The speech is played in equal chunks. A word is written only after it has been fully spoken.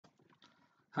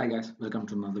Hi guys, welcome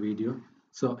to another video.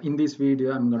 So in this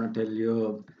video, I'm going to tell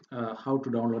you how to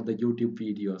download the YouTube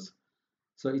videos.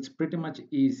 So it's pretty much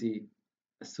easy.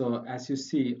 So as you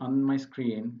see on my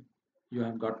screen, you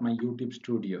have got my YouTube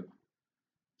Studio.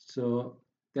 So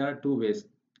there are two ways.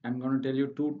 I'm going to tell you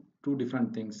two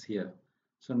different things here.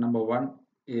 So number one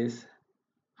is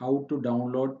how to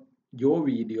download your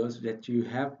videos that you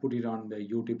have put it on the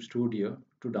YouTube Studio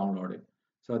to download it.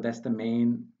 So that's the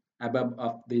main above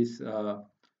of this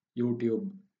YouTube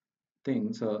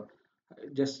thing. So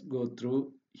just go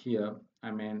through here. I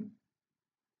mean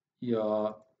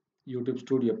your YouTube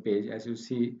Studio page. As you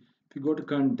see, if you go to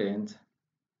contents,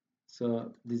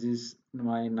 so this is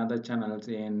my another channel's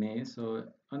ANA. So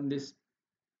on this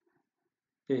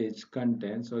page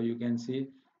content, so you can see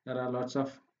there are lots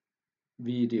of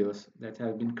videos that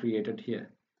have been created here.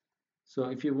 So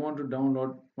if you want to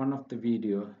download one of the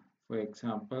video, for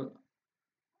example,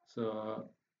 so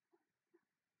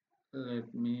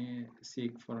let me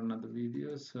seek for another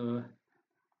video. So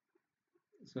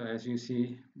as you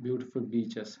see, beautiful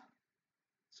beaches.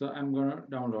 So I'm gonna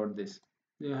download this.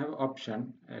 You have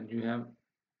option and you have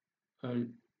a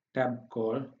tab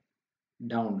called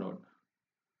download.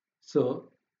 So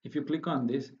if you click on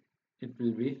this, it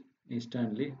will be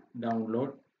instantly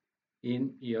download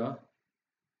in your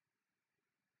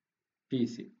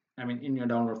PC. I mean in your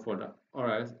download folder,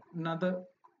 or else another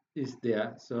is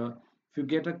there. So if you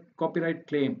get a copyright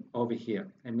claim over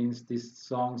here, it means this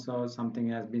songs or something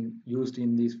has been used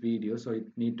in this video, so it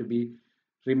need to be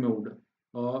removed.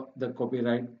 Or the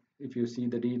copyright, if you see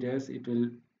the details, it will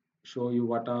show you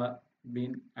what are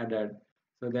been added.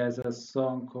 So there's a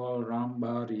song called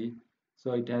Rambari,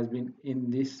 so it has been in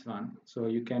this one. So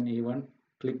you can even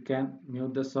click and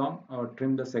mute the song or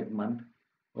trim the segment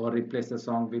or replace the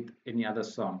song with any other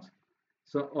songs.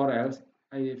 So or else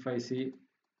if I see,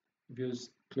 if you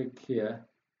click here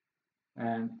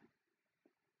and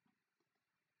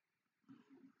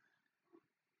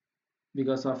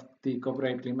because of the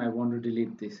copyright claim I want to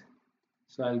delete this,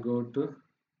 so I'll go to one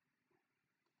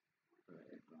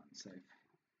sec.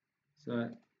 So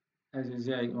as you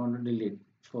see, I want to delete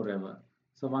forever.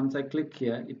 So once I click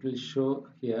here, it will show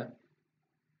here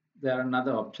there are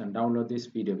another option, download this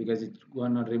video, because it's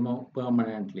going to remove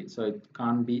permanently, so it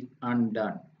can't be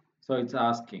undone. So it's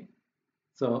asking,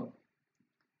 so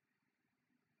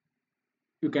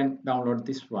you can download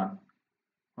this one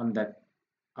on that,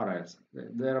 or else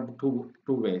there are two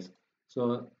ways.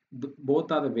 So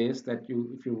both are the ways that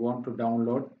you, if you want to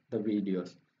download the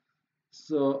videos.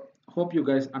 So hope you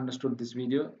guys understood this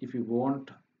video. If you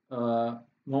want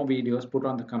more videos, put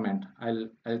on the comment.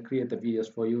 I'll create the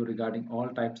videos for you regarding all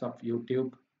types of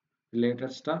YouTube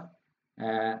related stuff.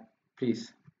 uh,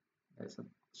 Please, there's a,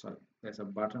 sorry, there's a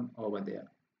button over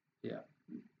there. Yeah,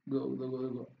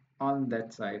 go on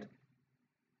that side.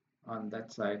 On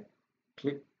that side,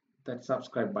 click that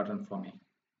subscribe button for me.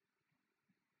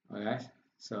 Alright,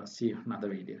 so see you in another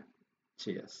video.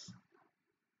 Cheers.